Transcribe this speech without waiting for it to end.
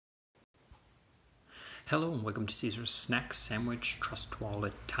Hello and welcome to Ceazor's Snack Sandwich Trust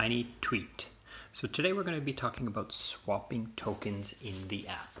Wallet Tiny Tweet. So today we're going to be talking about swapping tokens in the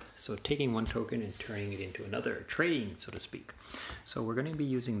app. So taking one token and turning it into another, trading so to speak. So we're going to be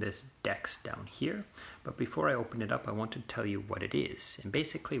using this DEX down here, but before I open it up I want to tell you what it is. And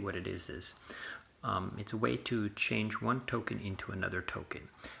basically what it is it's a way to change one token into another token.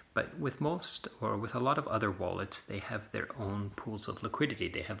 But with most, or with a lot of other wallets, they have their own pools of liquidity.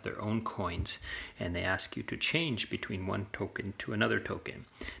 They have their own coins, and they ask you to change between one token to another token.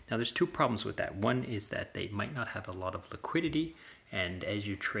 Now, there's two problems with that. One is that they might not have a lot of liquidity, and as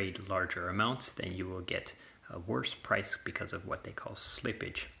you trade larger amounts, then you will get a worse price because of what they call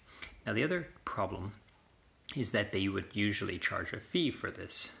slippage. Now, the other problem is that they would usually charge a fee for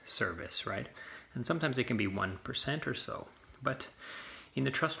this service, right? And sometimes it can be 1% or so, but in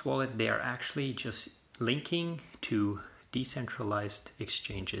the Trust Wallet, they are actually just linking to decentralized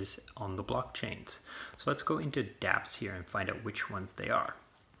exchanges on the blockchains. So let's go into dApps here and find out which ones they are.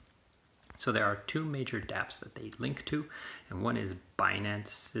 So there are two major dApps that they link to, and one is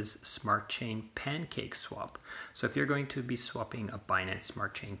Binance's Smart Chain Pancakeswap. So if you're going to be swapping a Binance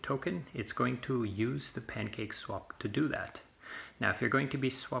Smart Chain token, it's going to use the Pancakeswap to do that. Now, if you're going to be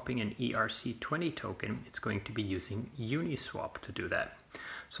swapping an ERC20 token, it's going to be using Uniswap to do that.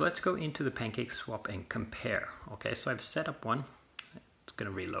 So let's go into the Pancakeswap and compare. Okay, so I've set up one. It's going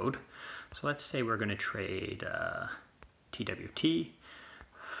to reload. So let's say we're going to trade TWT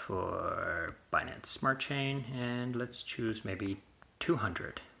for Binance Smart Chain, and let's choose maybe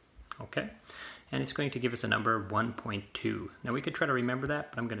 200. Okay, and it's going to give us a number 1.2. Now we could try to remember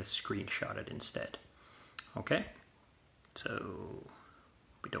that, but I'm going to screenshot it instead. Okay. So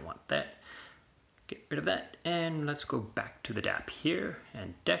we don't want that. Get rid of that, and let's go back to the dApp here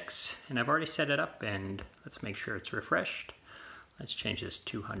and DEX, and I've already set it up, and let's make sure it's refreshed. Let's change this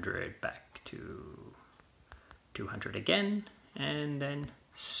 200 back to 200 again, and then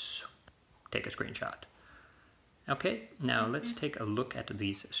take a screenshot. Okay, now let's take a look at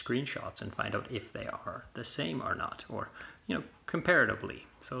these screenshots and find out if they are the same or not, or comparatively.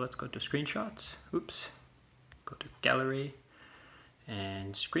 So let's go to screenshots. Oops. Go to gallery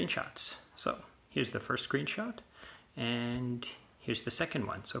and screenshots. So here's the first screenshot, and here's the second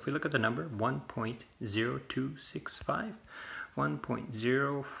one. So if we look at the number 1.0265,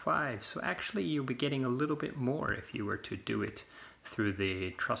 1.05. So actually you'll be getting a little bit more if you were to do it through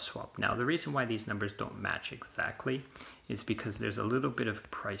the Trust Swap. Now the reason why these numbers don't match exactly is because there's a little bit of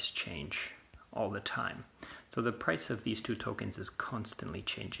price change all the time. So the price of these two tokens is constantly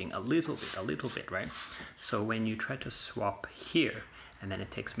changing a little bit, right? So when you try to swap here, and then it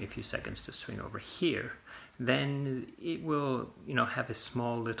takes me a few seconds to swing over here, then it will, have a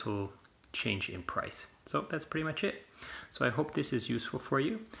small little change in price. So that's pretty much it. So I hope this is useful for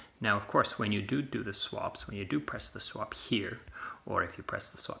you. Now, of course, when you do the swaps, when you do press the swap here, or if you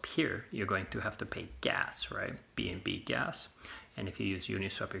press the swap here, you're going to have to pay gas, right? BNB gas. And if you use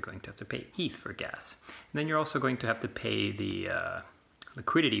Uniswap, you're going to have to pay ETH for gas. And then you're also going to have to pay the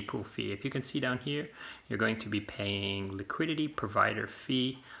liquidity pool fee. If you can see down here, you're going to be paying liquidity provider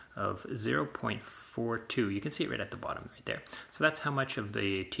fee of 0.42. You can see it right at the bottom right there. So that's how much of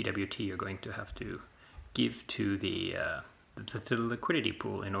the TWT you're going to have to give to the liquidity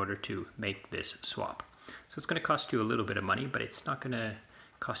pool in order to make this swap. So it's going to cost you a little bit of money, but it's not going to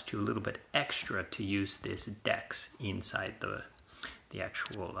cost you a little bit extra to use this DEX inside the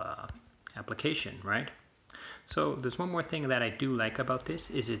actual application, right? So there's one more thing that I do like about this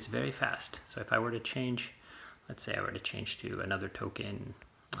is it's very fast. So if I were to change, let's say I were to change to another token,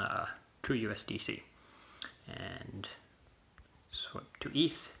 True USDC, and swap to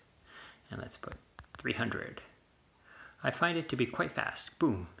ETH, and let's put 300. I find it to be quite fast.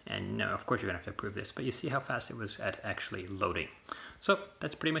 Boom. And no, of course you're going to have to approve this, but you see how fast it was at actually loading. So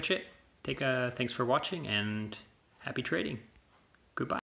that's pretty much it. Thanks for watching, and happy trading.